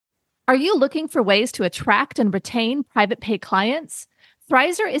Are you looking for ways to attract and retain private pay clients?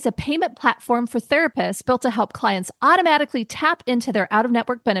 Thrizer is a payment platform for therapists built to help clients automatically tap into their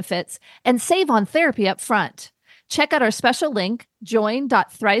out-of-network benefits and save on therapy up front. Check out our special link,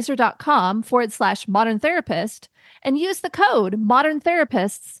 join.thrizer.com/modern therapist, and use the code Modern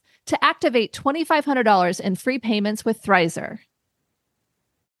Therapists to activate $2,500 in free payments with Thrizer.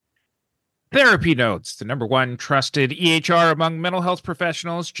 Therapy Notes, the #1 trusted EHR among mental health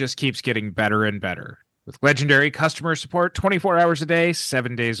professionals, just keeps getting better and better. With legendary customer support 24 hours a day,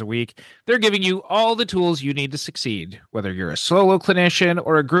 7 days a week, they're giving you all the tools you need to succeed, whether you're a solo clinician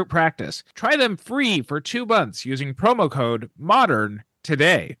or a group practice. Try them free for 2 months using promo code MODERN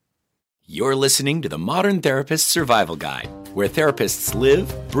today. You're listening to the Modern Therapist Survival Guide, where therapists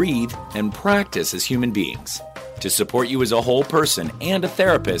live, breathe, and practice as human beings. To support you as a whole person and a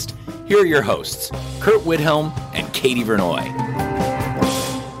therapist, here are your hosts, Kurt Widhelm and Katie Vernoy.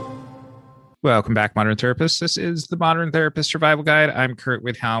 Welcome back, Modern Therapists. This is the Modern Therapist Survival Guide. I'm Kurt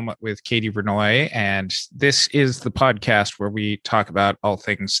Widhelm with Katie Vernoy, and this is the podcast where we talk about all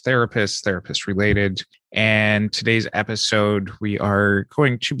things therapist-related. And today's episode, we are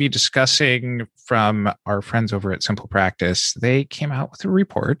going to be discussing from our friends over at Simple Practice. They came out with a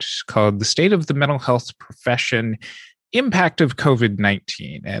report called The State of the Mental Health Profession, Impact of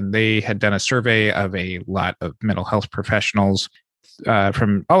COVID-19. And they had done a survey of a lot of mental health professionals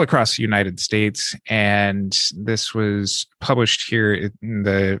from all across the United States. And this was published here in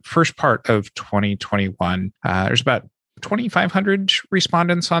the first part of 2021. There's about 2,500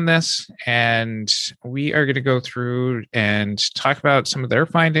 respondents on this, and we are going to go through and talk about some of their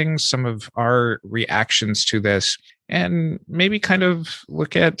findings, some of our reactions to this, and maybe kind of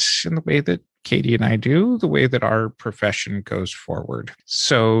look at, in the way that Katie and I do, the way that our profession goes forward.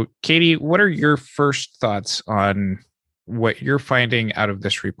 So, Katie, what are your first thoughts on what you're finding out of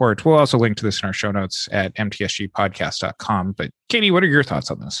this report? We'll also link to this in our show notes at mtsgpodcast.com. But Katie, what are your thoughts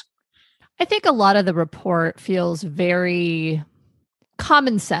on this? I think a lot of the report feels very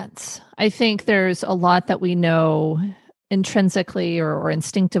common sense. I think there's a lot that we know intrinsically or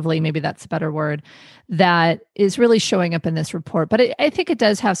instinctively, maybe that's a better word, that is really showing up in this report. But I think it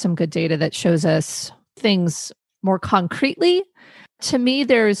does have some good data that shows us things more concretely. To me,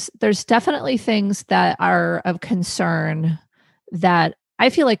 there's definitely things that are of concern that I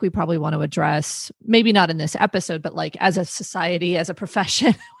feel like we probably want to address, maybe not in this episode, but like as a society, as a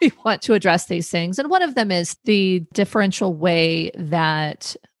profession, we want to address these things. And one of them is the differential way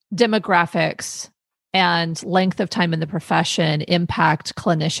that demographics and length of time in the profession impact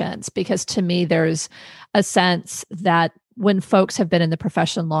clinicians. Because to me, there's a sense that when folks have been in the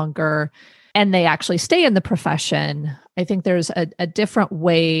profession longer and they actually stay in the profession, I think there's a different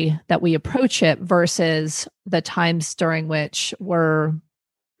way that we approach it versus the times during which we're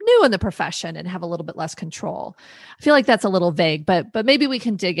new in the profession and have a little bit less control. I feel like that's a little vague, but maybe we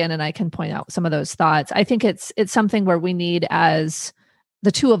can dig in and I can point out some of those thoughts. I think it's something where we need, as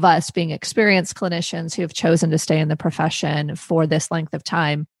the two of us being experienced clinicians who have chosen to stay in the profession for this length of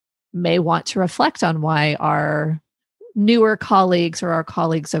time, may want to reflect on why our newer colleagues or our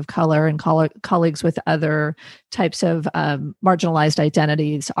colleagues of color and colleagues with other types of marginalized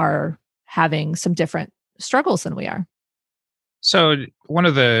identities are having some different struggles than we are. So one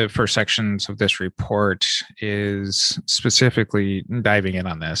of the first sections of this report is specifically diving in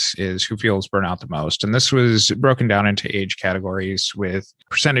on this, is who feels burnout the most. And this was broken down into age categories with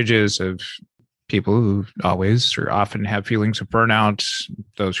percentages of people who always or often have feelings of burnout,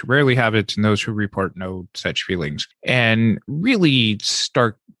 those who rarely have it, and those who report no such feelings. And really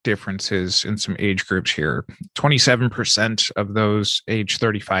stark differences in some age groups here. 27% of those age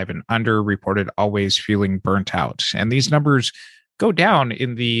 35 and under reported always feeling burnt out. And these numbers go down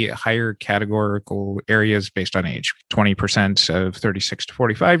in the higher categorical areas based on age. 20% of 36 to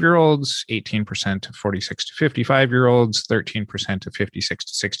 45-year-olds, 18% of 46 to 55-year-olds, 13% of 56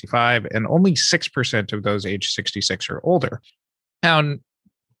 to 65, and only 6% of those age 66 or older. Now,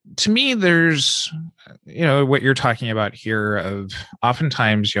 to me, there's, what you're talking about here of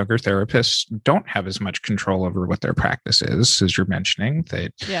oftentimes younger therapists don't have as much control over what their practice is, as you're mentioning,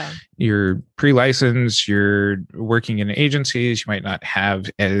 that you're pre-licensed, you're working in agencies, you might not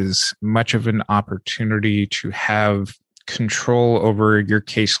have as much of an opportunity to have control over your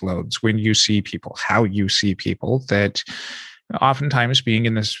caseloads when you see people, how you see people, that oftentimes being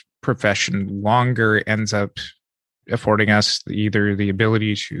in this profession longer ends up affording us either the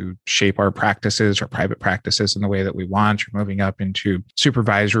ability to shape our practices or private practices in the way that we want, or moving up into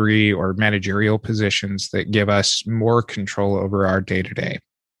supervisory or managerial positions that give us more control over our day-to-day.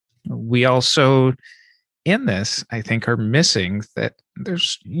 We also in this, I think, are missing that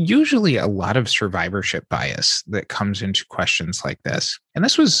there's usually a lot of survivorship bias that comes into questions like this. And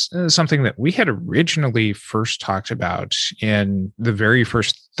this was something that we had originally first talked about in the very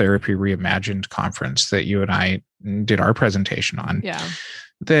first Therapy Reimagined conference that you and I did our presentation on. Yeah.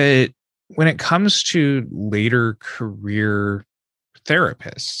 That when it comes to later career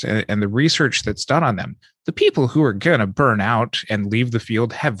therapists and the research that's done on them, the people who are going to burn out and leave the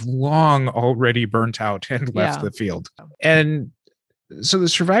field have long already burnt out and left the field. And so the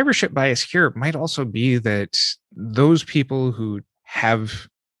survivorship bias here might also be that those people who have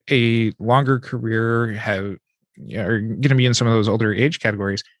a longer career are going to be in some of those older age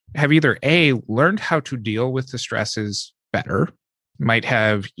categories have either A, learned how to deal with the stresses better, might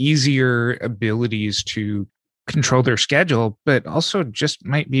have easier abilities to control their schedule, but also just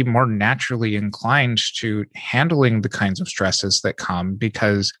might be more naturally inclined to handling the kinds of stresses that come,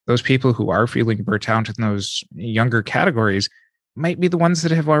 because those people who are feeling burnt out in those younger categories might be the ones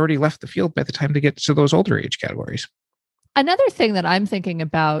that have already left the field by the time they get to those older age categories. Another thing that I'm thinking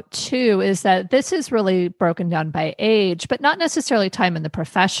about too is that this is really broken down by age, but not necessarily time in the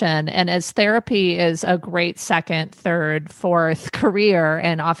profession. And as therapy is a great second, third, fourth career,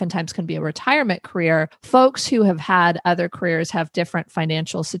 and oftentimes can be a retirement career, folks who have had other careers, have different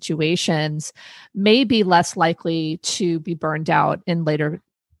financial situations, may be less likely to be burned out in later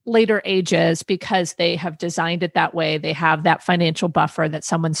ages because they have designed it that way. They have that financial buffer that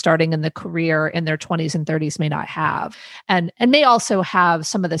someone starting in the career in their 20s and 30s may not have. And may also have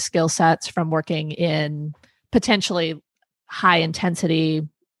some of the skill sets from working in potentially high intensity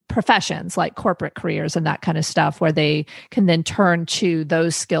professions like corporate careers and that kind of stuff, where they can then turn to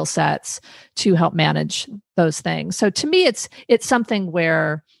those skill sets to help manage those things. So to me, it's something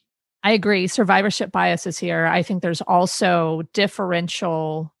where I agree, survivorship bias is here. I think there's also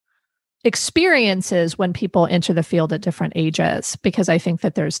differential experiences when people enter the field at different ages, because I think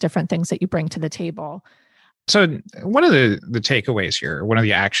that there's different things that you bring to the table. So one of the takeaways here, one of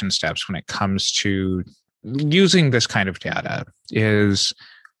the action steps when it comes to using this kind of data is,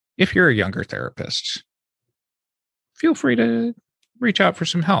 if you're a younger therapist, feel free to reach out for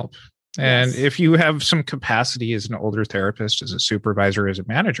some help. And if you have some capacity as an older therapist, as a supervisor, as a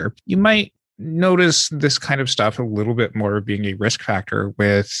manager, you might notice this kind of stuff a little bit more being a risk factor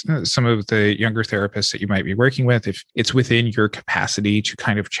with some of the younger therapists that you might be working with. If it's within your capacity to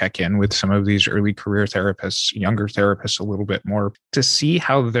kind of check in with some of these early career therapists, younger therapists a little bit more to see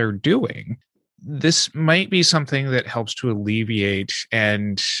how they're doing, this might be something that helps to alleviate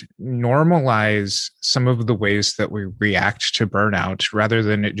and normalize some of the ways that we react to burnout, rather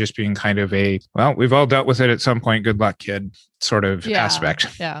than it just being kind of a, well, we've all dealt with it at some point, good luck, kid, sort of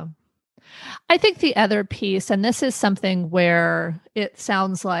aspect. Yeah. I think the other piece, and this is something where it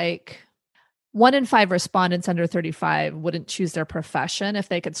sounds like 1 in 5 respondents under 35 wouldn't choose their profession if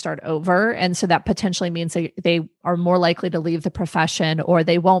they could start over. And so that potentially means they are more likely to leave the profession, or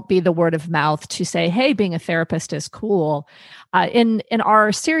they won't be the word of mouth to say, hey, being a therapist is cool. In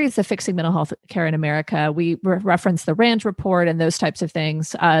our series of Fixing Mental Health Care in America, we reference the RAND report and those types of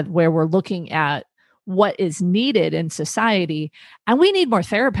things, where we're looking at what is needed in society. And we need more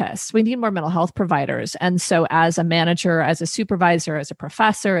therapists. We need more mental health providers. And so as a manager, as a supervisor, as a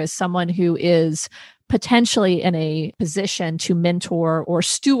professor, as someone who is potentially in a position to mentor or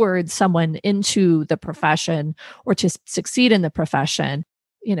steward someone into the profession or to succeed in the profession,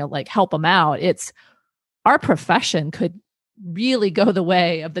 like help them out, it's our profession could really go the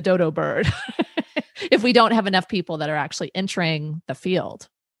way of the dodo bird if we don't have enough people that are actually entering the field.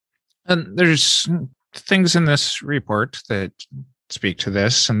 And there's things in this report that speak to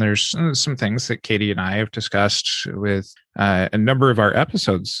this, and there's some things that Katie and I have discussed with a number of our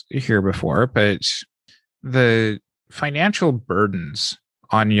episodes here before, but the financial burdens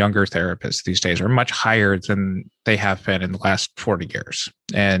on younger therapists these days are much higher than they have been in the last 40 years.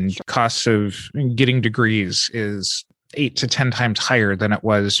 And costs of getting degrees is 8 to 10 times higher than it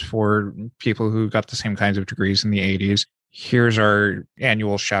was for people who got the same kinds of degrees in the 80s. Here's our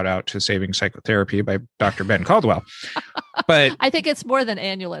annual shout out to Saving Psychotherapy by Dr. Ben Caldwell. But I think it's more than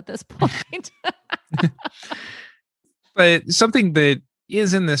annual at this point. But something that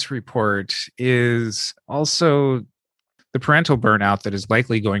is in this report is also the parental burnout that is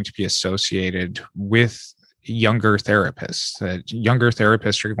likely going to be associated with younger therapists. That younger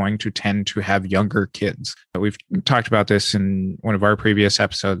therapists are going to tend to have younger kids. We've talked about this in one of our previous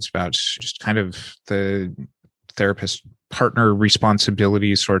episodes about just kind of the therapist partner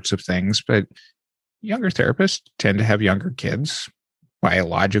responsibility sorts of things, but younger therapists tend to have younger kids,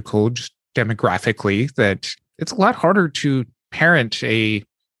 biological, just demographically, that it's a lot harder to parent a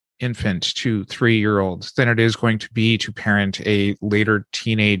infant to 3-year-old than it is going to be to parent a later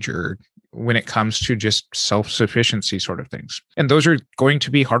teenager when it comes to just self-sufficiency sort of things. And those are going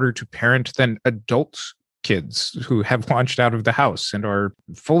to be harder to parent than adult kids who have launched out of the house and are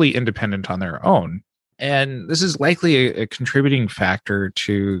fully independent on their own. And this is likely a contributing factor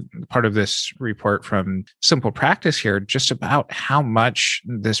to part of this report from Simple Practice here, just about how much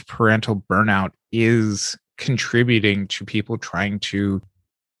this parental burnout is contributing to people trying to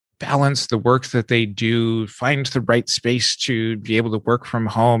balance the work that they do, find the right space to be able to work from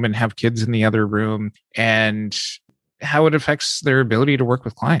home and have kids in the other room, and how it affects their ability to work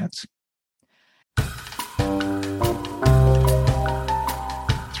with clients.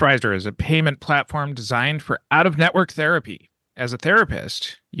 Thrizer is a payment platform designed for out-of-network therapy. As a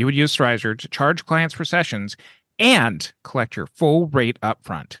therapist, you would use Thrizer to charge clients for sessions and collect your full rate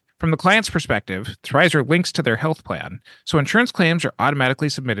upfront. From the client's perspective, Thrizer links to their health plan, so insurance claims are automatically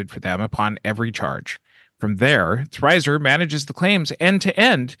submitted for them upon every charge. From there, Thrizer manages the claims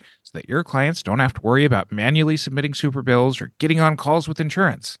end-to-end so that your clients don't have to worry about manually submitting super bills or getting on calls with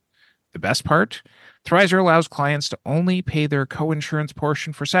insurance. The best part? Thrizer allows clients to only pay their co-insurance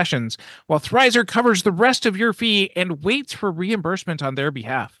portion for sessions, while Thrizer covers the rest of your fee and waits for reimbursement on their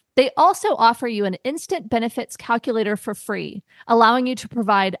behalf. They also offer you an instant benefits calculator for free, allowing you to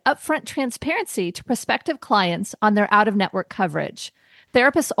provide upfront transparency to prospective clients on their out-of-network coverage.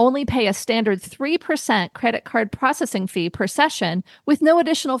 Therapists only pay a standard 3% credit card processing fee per session with no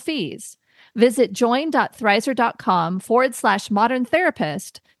additional fees. Visit join.thrizer.com/modern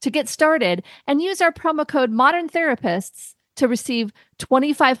therapist to get started and use our promo code Modern Therapists to receive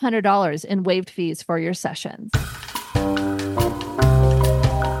 $2,500 in waived fees for your sessions.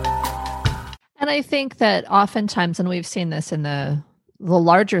 And I think that oftentimes, and we've seen this in the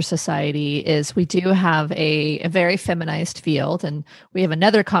larger society, is we do have a very feminized field, and we have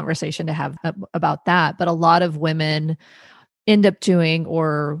another conversation to have about that. But a lot of women end up doing,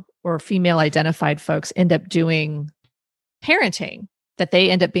 or female identified folks end up doing parenting, that they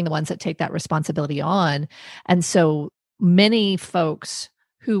end up being the ones that take that responsibility on. And so many folks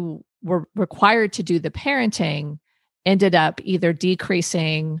who were required to do the parenting ended up either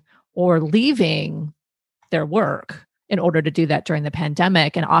decreasing or leaving their work in order to do that during the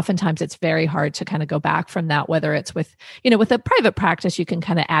pandemic. And oftentimes it's very hard to kind of go back from that, whether it's with a private practice, you can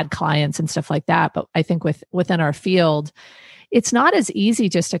kind of add clients and stuff like that. But I think within our field, it's not as easy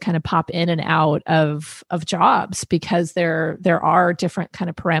just to kind of pop in and out of jobs, because there are different kind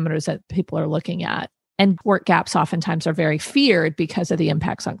of parameters that people are looking at. And work gaps oftentimes are very feared because of the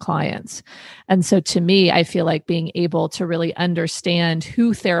impacts on clients. And so to me, I feel like being able to really understand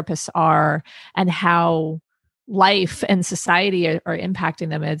who therapists are and how life and society are impacting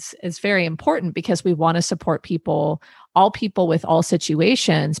them is very important, because we want to support people, all people with all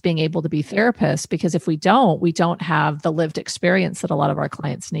situations, being able to be therapists, because if we don't have the lived experience that a lot of our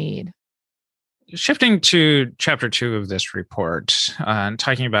clients need. Shifting to chapter 2 of this report, and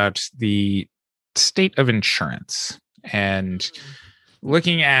talking about the state of insurance and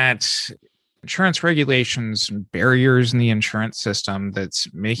looking at insurance regulations and barriers in the insurance system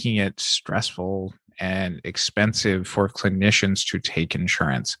that's making it stressful and expensive for clinicians to take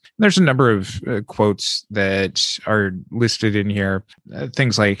insurance. There's a number of quotes that are listed in here.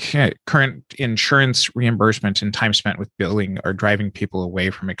 Things like current insurance reimbursement and time spent with billing are driving people away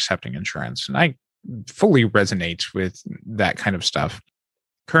from accepting insurance. And I fully resonate with that kind of stuff.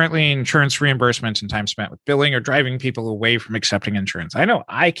 Currently, insurance reimbursement and time spent with billing are driving people away from accepting insurance. I know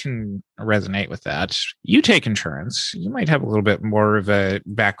I can resonate with that. You take insurance, you might have a little bit more of a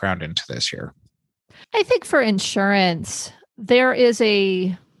background into this here. I think for insurance, there is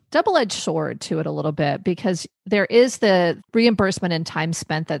a double-edged sword to it a little bit, because there is the reimbursement and time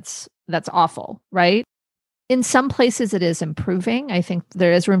spent that's awful, right? In some places, it is improving. I think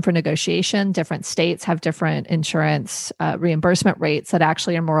there is room for negotiation. Different states have different insurance reimbursement rates that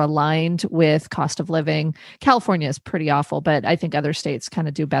actually are more aligned with cost of living. California is pretty awful, but I think other states kind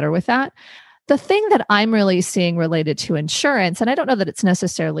of do better with that. The thing that I'm really seeing related to insurance, and I don't know that it's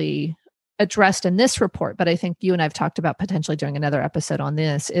necessarily addressed in this report, but I think you and I've talked about potentially doing another episode on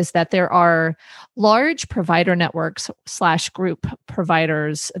this, is that there are large provider networks / group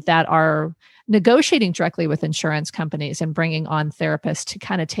providers that are negotiating directly with insurance companies and bringing on therapists to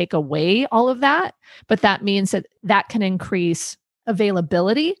kind of take away all of that. But that means that can increase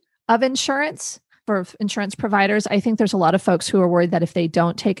availability of insurance for insurance providers. I think there's a lot of folks who are worried that if they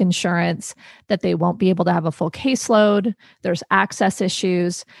don't take insurance, that they won't be able to have a full caseload. There's access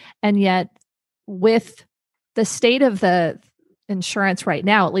issues. And yet with the state of the insurance right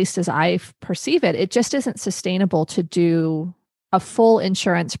now, at least as I perceive it, it just isn't sustainable to do a full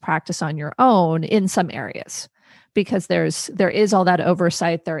insurance practice on your own in some areas, because there is all that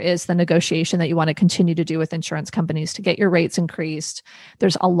oversight. There is the negotiation that you want to continue to do with insurance companies to get your rates increased.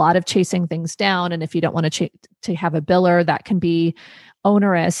 There's a lot of chasing things down. And if you don't want to have a biller, that can be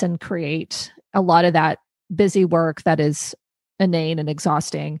onerous and create a lot of that busy work that is inane and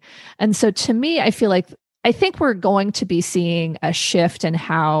exhausting. And so to me, I think we're going to be seeing a shift in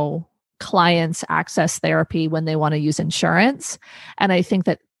how clients access therapy when they want to use insurance. And I think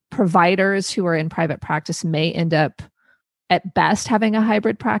that providers who are in private practice may end up at best having a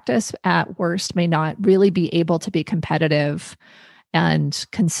hybrid practice, at worst may not really be able to be competitive and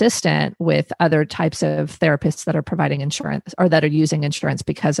consistent with other types of therapists that are providing insurance or that are using insurance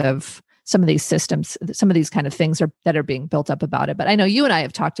because of some of these systems, some of these kind of things that are being built up about it. But I know you and I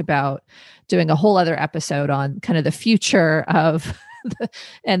have talked about doing a whole other episode on kind of the future of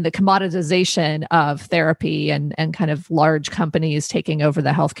and the commoditization of therapy and kind of large companies taking over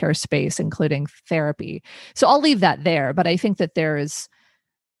the healthcare space, including therapy. So I'll leave that there. But I think that there's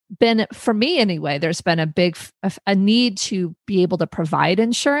been, for me anyway, there's been a need to be able to provide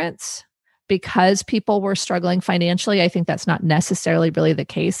insurance because people were struggling financially. I think that's not necessarily really the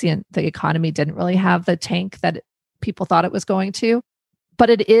case. The economy didn't really have the tank that people thought it was going to. But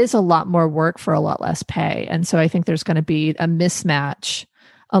it is a lot more work for a lot less pay. And so I think there's going to be a mismatch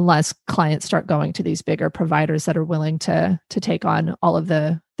unless clients start going to these bigger providers that are willing to take on all of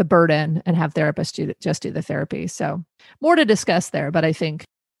the burden and have therapists just do the therapy. So more to discuss there. But I think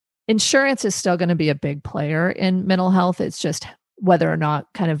insurance is still going to be a big player in mental health. It's just whether or not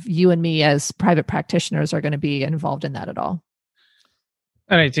kind of you and me as private practitioners are going to be involved in that at all.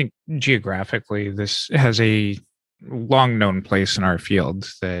 And I think geographically, this has a long known place in our field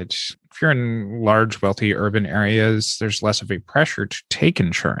that if you're in large, wealthy urban areas, there's less of a pressure to take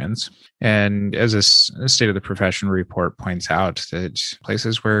insurance. And as a State of the Profession report points out, that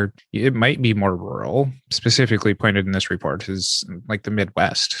places where it might be more rural, specifically pointed in this report, is like the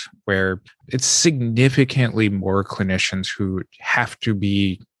Midwest, where it's significantly more clinicians who have to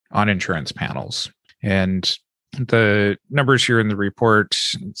be on insurance panels. And the numbers here in the report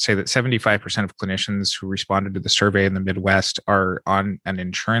say that 75% of clinicians who responded to the survey in the Midwest are on an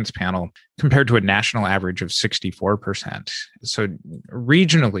insurance panel, compared to a national average of 64%. So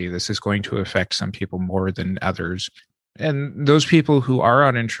regionally, this is going to affect some people more than others. And those people who are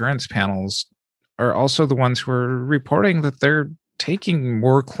on insurance panels are also the ones who are reporting that they're taking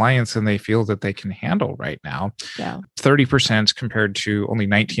more clients than they feel that they can handle right now. Yeah. 30% compared to only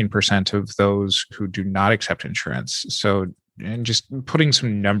 19% of those who do not accept insurance. So, and just putting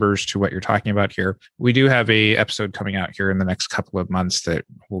some numbers to what you're talking about here, we do have a episode coming out here in the next couple of months that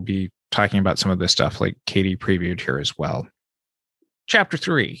will be talking about some of this stuff like Katie previewed here as well. Chapter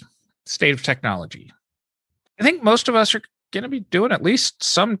 3, State of Technology. I think most of us are going to be doing at least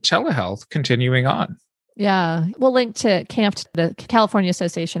some telehealth continuing on. Yeah. We'll link to CAMT. The California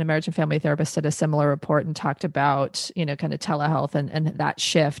Association of Marriage and Family Therapists did a similar report and talked about, kind of telehealth and that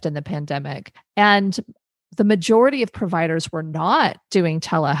shift in the pandemic. And the majority of providers were not doing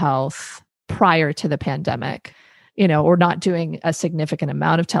telehealth prior to the pandemic, or not doing a significant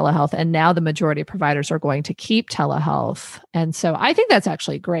amount of telehealth. And now the majority of providers are going to keep telehealth. And so I think that's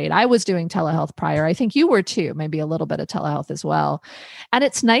actually great. I was doing telehealth prior. I think you were too, maybe a little bit of telehealth as well. And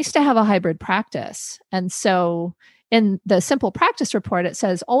it's nice to have a hybrid practice. And so in the Simple Practice report, it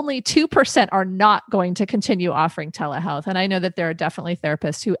says only 2% are not going to continue offering telehealth. And I know that there are definitely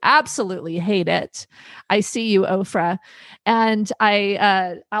therapists who absolutely hate it. I see you, Ofra. And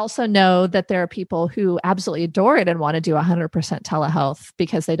I also know that there are people who absolutely adore it and want to do 100% telehealth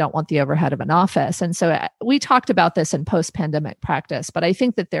because they don't want the overhead of an office. And so we talked about this in post-pandemic practice, but I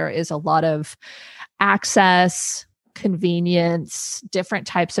think that there is a lot of access, convenience, different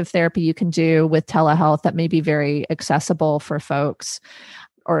types of therapy you can do with telehealth that may be very accessible for folks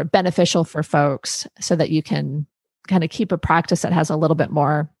or beneficial for folks so that you can kind of keep a practice that has a little bit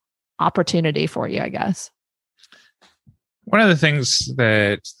more opportunity for you, I guess. One of the things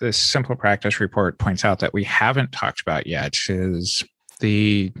that this Simple Practice report points out that we haven't talked about yet is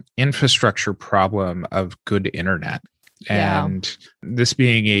the infrastructure problem of good internet. And this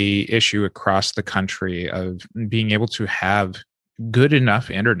being a issue across the country of being able to have good enough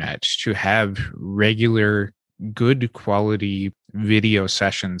internet to have regular, good quality video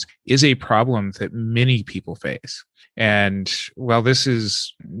sessions is a problem that many people face. And while this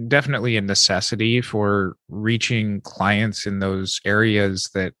is definitely a necessity for reaching clients in those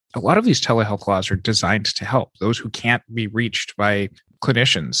areas that a lot of these telehealth laws are designed to help, those who can't be reached by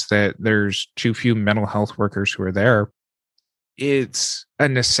clinicians, that there's too few mental health workers who are there, it's a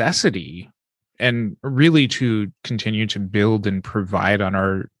necessity And really to continue to build and provide on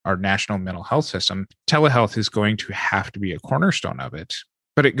our national mental health system, telehealth is going to have to be a cornerstone of it.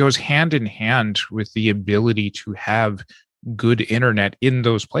 But it goes hand in hand with the ability to have good internet in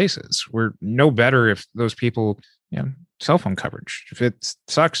those places. We're no better if those people, cell phone coverage. If it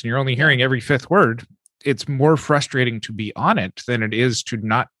sucks and you're only hearing every fifth word, it's more frustrating to be on it than it is to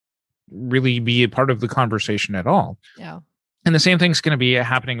not really be a part of the conversation at all. Yeah. And the same thing's going to be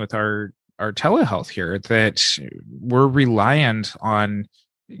happening with our telehealth here, that we're reliant on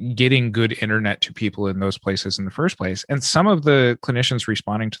getting good internet to people in those places in the first place. And some of the clinicians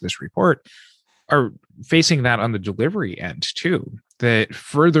responding to this report are facing that on the delivery end too, that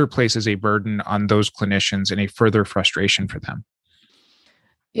further places a burden on those clinicians and a further frustration for them.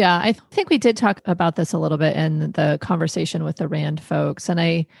 Yeah, I think we did talk about this a little bit in the conversation with the RAND folks. And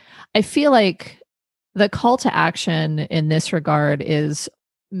I feel like the call to action in this regard is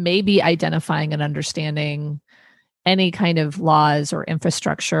maybe identifying and understanding any kind of laws or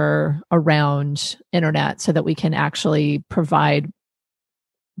infrastructure around internet so that we can actually provide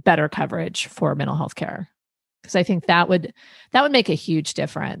better coverage for mental health care. Because I think that would make a huge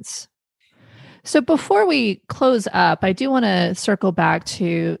difference. So before we close up, I do want to circle back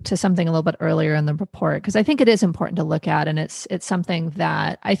to something a little bit earlier in the report, because I think it is important to look at, and it's something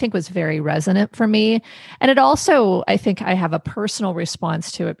that I think was very resonant for me. And it also, I think I have a personal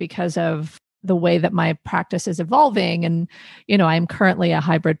response to it because of the way that my practice is evolving. And, I'm currently a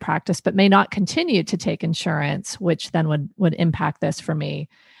hybrid practice, but may not continue to take insurance, which then would impact this for me.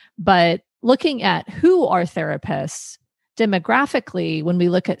 But looking at who are therapists, demographically, when we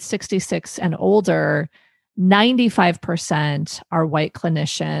look at 66 and older, 95% are white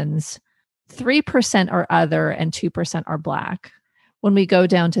clinicians, 3% are other, and 2% are Black. When we go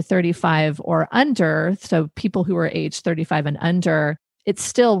down to 35 or under, so people who are age 35 and under, it's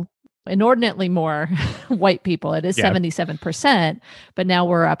still inordinately more white people. It is 77%, but now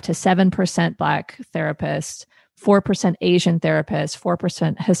we're up to 7% Black therapists, 4% Asian therapists,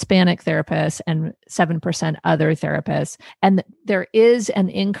 4% Hispanic therapists, and 7% other therapists. And there is an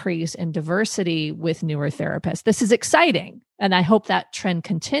increase in diversity with newer therapists. This is exciting. And I hope that trend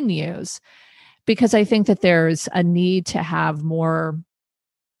continues, because I think that there's a need to have more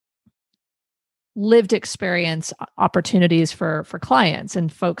lived experience opportunities for clients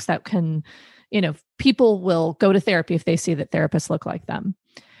and folks that can, people will go to therapy if they see that therapists look like them.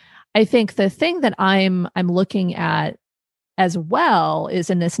 I think the thing that I'm looking at as well is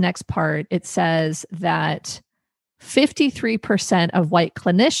in this next part, it says that 53% of white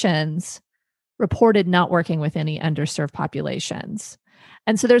clinicians reported not working with any underserved populations.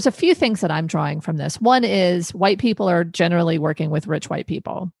 And so there's a few things that I'm drawing from this. One is white people are generally working with rich white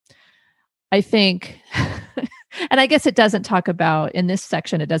people. I think, and I guess it doesn't talk about, in this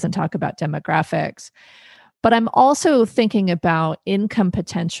section, it doesn't talk about demographics. But I'm also thinking about income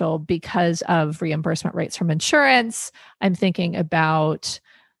potential because of reimbursement rates from insurance. I'm thinking about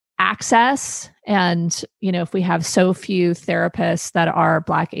access. And, if we have so few therapists that are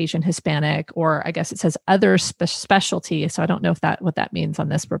Black, Asian, Hispanic, or I guess it says other specialty. So I don't know what that means on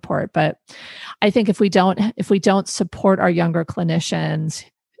this report. But I think if we don't support our younger clinicians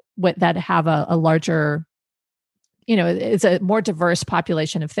that have a larger, it's a more diverse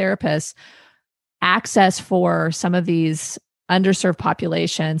population of therapists, access for some of these underserved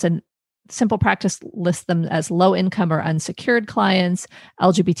populations, and Simple Practice lists them as low income or unsecured clients,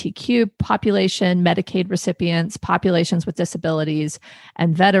 LGBTQ population, Medicaid recipients, populations with disabilities,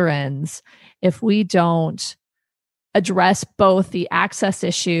 and veterans. If we don't address both the access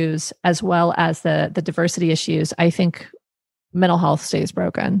issues as well as the diversity issues, I think mental health stays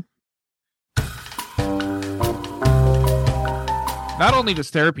broken. Not only does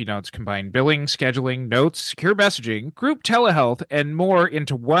Therapy Notes combine billing, scheduling, notes, secure messaging, group telehealth, and more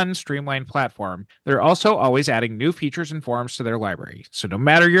into one streamlined platform, they're also always adding new features and forms to their library. So no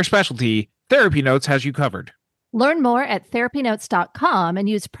matter your specialty, Therapy Notes has you covered. Learn more at therapynotes.com and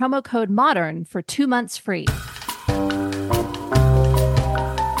use promo code MODERN for 2 months free.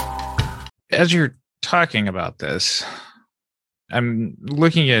 As you're talking about this, I'm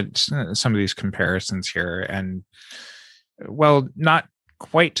looking at some of these comparisons here, and well, not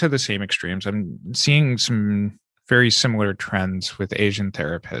quite to the same extremes. I'm seeing some very similar trends with Asian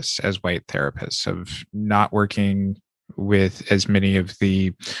therapists as white therapists, of not working with as many of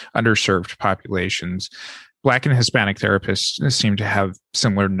the underserved populations. Black and Hispanic therapists seem to have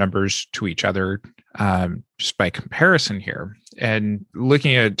similar numbers to each other, just by comparison here. And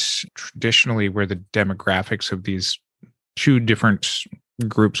looking at traditionally where the demographics of these two different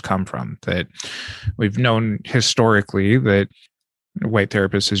groups come from, that we've known historically that white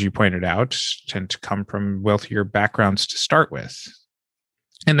therapists, as you pointed out, tend to come from wealthier backgrounds to start with.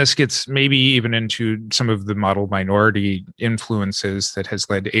 And this gets maybe even into some of the model minority influences that has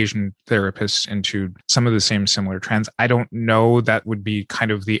led Asian therapists into some of the same similar trends. I don't know. That would be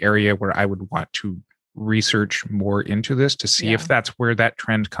kind of the area where I would want to research more into this to see if that's where that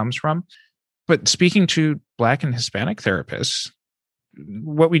trend comes from. But speaking to Black and Hispanic therapists,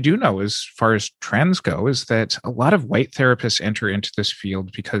 what we do know as far as trends go is that a lot of white therapists enter into this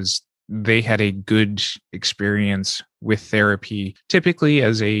field because they had a good experience with therapy, typically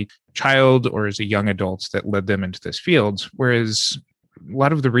as a child or as a young adult, that led them into this field. Whereas a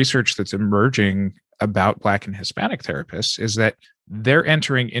lot of the research that's emerging about Black and Hispanic therapists is that they're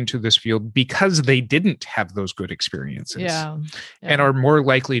entering into this field because they didn't have those good experiences and are more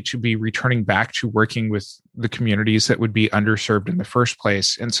likely to be returning back to working with the communities that would be underserved in the first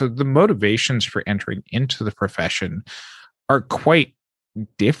place. And so the motivations for entering into the profession are quite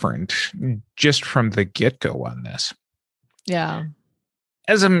different just from the get-go on this. Yeah.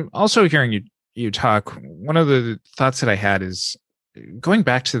 As I'm also hearing you talk, one of the thoughts that I had is going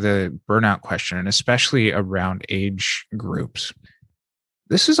back to the burnout question, and especially around age groups.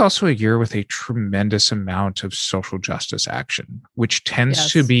 This is also a year with a tremendous amount of social justice action, which tends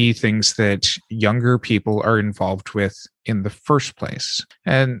to be things that younger people are involved with in the first place.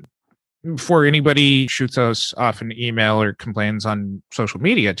 And before anybody shoots us off an email or complains on social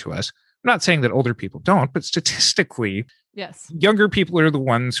media to us, I'm not saying that older people don't, but statistically, younger people are the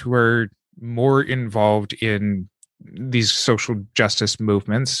ones who are more involved in these social justice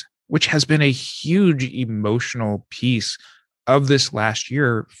movements, which has been a huge emotional piece of this last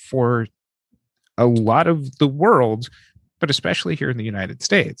year for a lot of the world, but especially here in the United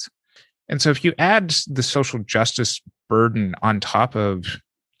States. And so if you add the social justice burden on top of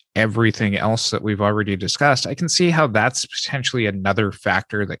everything else that we've already discussed, I can see how that's potentially another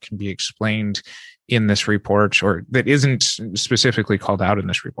factor that can be explained in this report, or that isn't specifically called out in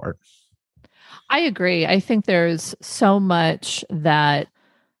this report. I agree. I think there's so much that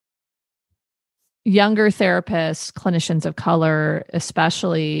younger therapists, clinicians of color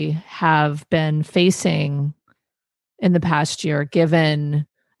especially, have been facing in the past year, given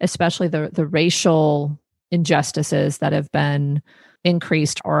especially the racial injustices that have been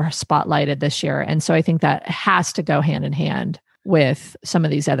increased or spotlighted this year. And so I think that has to go hand in hand with some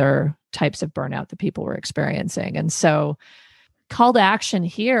of these other types of burnout that people were experiencing. And so call to action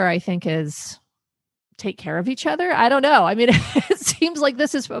here, I think, is take care of each other. I don't know. I mean, it seems like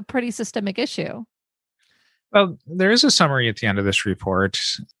this is a pretty systemic issue. Well, there is a summary at the end of this report,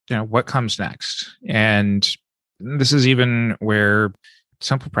 what comes next. And this is even where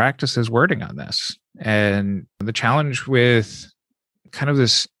Simple Practice is wording on this. And the challenge with kind of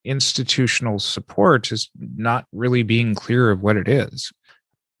this institutional support is not really being clear of what it is.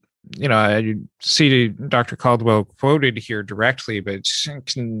 I see Dr. Caldwell quoted here directly, but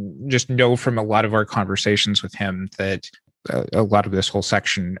can just know from a lot of our conversations with him that a lot of this whole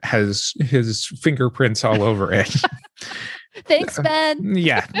section has his fingerprints all over it. Thanks, Ben.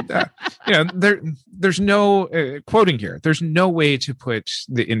 There's no quoting here. There's no way to put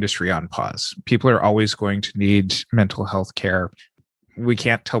the industry on pause. People are always going to need mental health care. We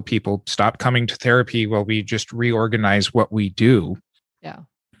can't tell people stop coming to therapy while we just reorganize what we do. Yeah.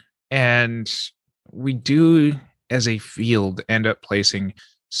 And we do, as a field, end up placing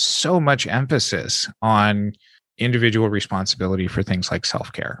so much emphasis on individual responsibility for things like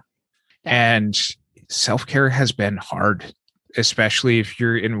self-care. Yeah. And self-care has been hard, especially if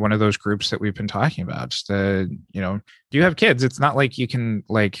you're in one of those groups that we've been talking about. You have kids. It's not like you can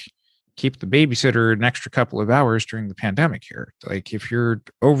keep the babysitter an extra couple of hours during the pandemic here. Like if you're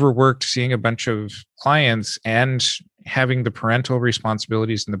overworked, seeing a bunch of clients and having the parental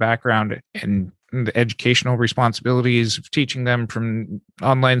responsibilities in the background and the educational responsibilities of teaching them from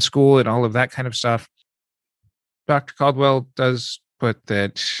online school and all of that kind of stuff, Dr. Caldwell does put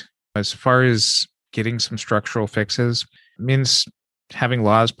that as far as getting some structural fixes, it means having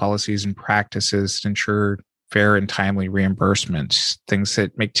laws, policies, and practices to ensure fair and timely reimbursement, things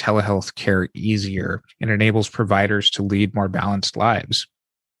that make telehealth care easier and enables providers to lead more balanced lives.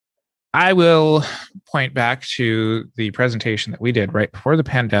 I will point back to the presentation that we did right before the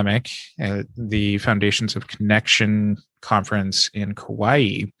pandemic at the Foundations of Connection conference in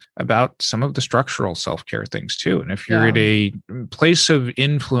Kauai about some of the structural self-care things too. And if you're at a place of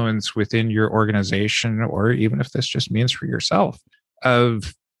influence within your organization, or even if this just means for yourself,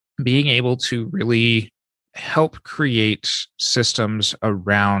 of being able to really help create systems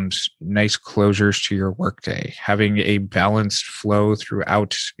around nice closures to your workday, having a balanced flow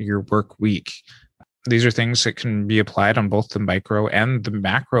throughout your work week, these are things that can be applied on both the micro and the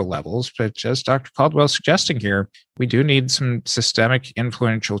macro levels. But as Dr. Caldwell is suggesting here, we do need some systemic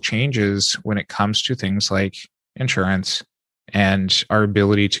influential changes when it comes to things like insurance and our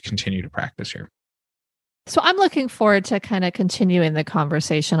ability to continue to practice here. So I'm looking forward to kind of continuing the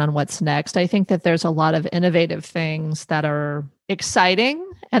conversation on what's next. I think that there's a lot of innovative things that are exciting,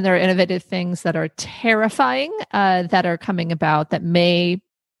 and there are innovative things that are terrifying that are coming about that may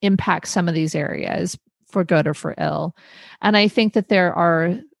impact some of these areas for good or for ill. And I think that there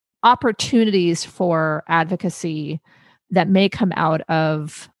are opportunities for advocacy that may come out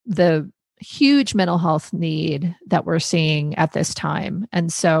of the huge mental health need that we're seeing at this time.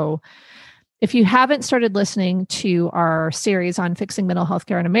 And so if you haven't started listening to our series on fixing mental health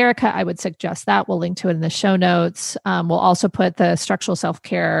care in America, I would suggest that. We'll link to it in the show notes. We'll also put the structural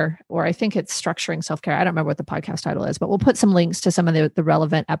self-care, or I think it's structuring self-care. I don't remember what the podcast title is, but we'll put some links to some of the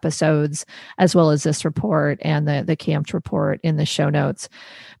relevant episodes, as well as this report and the CAMT report in the show notes.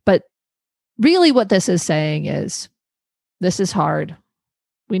 But really what this is saying is, this is hard.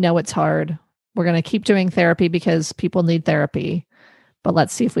 We know it's hard. We're going to keep doing therapy because people need therapy. But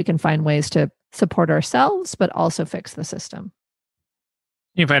let's see if we can find ways to support ourselves, but also fix the system.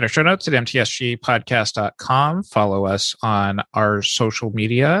 You can find our show notes at mtsgpodcast.com. Follow us on our social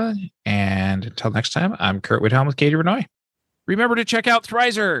media. And until next time, I'm Kurt Whithelm with Katie Renoy. Remember to check out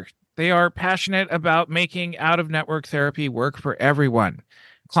Thrizer. They are passionate about making out-of-network therapy work for everyone.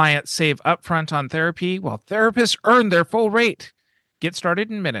 Clients save upfront on therapy while therapists earn their full rate. Get started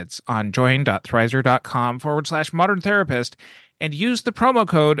in minutes on join.thrizer.com/modern therapist and use the promo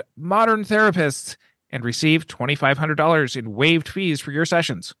code Modern Therapists and receive $2,500 in waived fees for your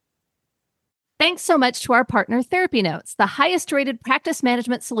sessions. Thanks so much to our partner, Therapy Notes, the highest rated practice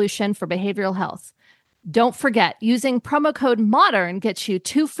management solution for behavioral health. Don't forget, using promo code MODERN gets you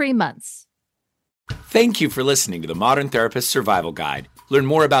 2 free months. Thank you for listening to the Modern Therapist Survival Guide. Learn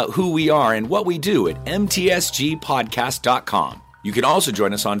more about who we are and what we do at mtsgpodcast.com. You can also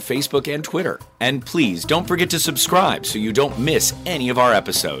join us on Facebook and Twitter. And please don't forget to subscribe so you don't miss any of our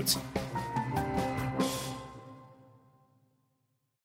episodes.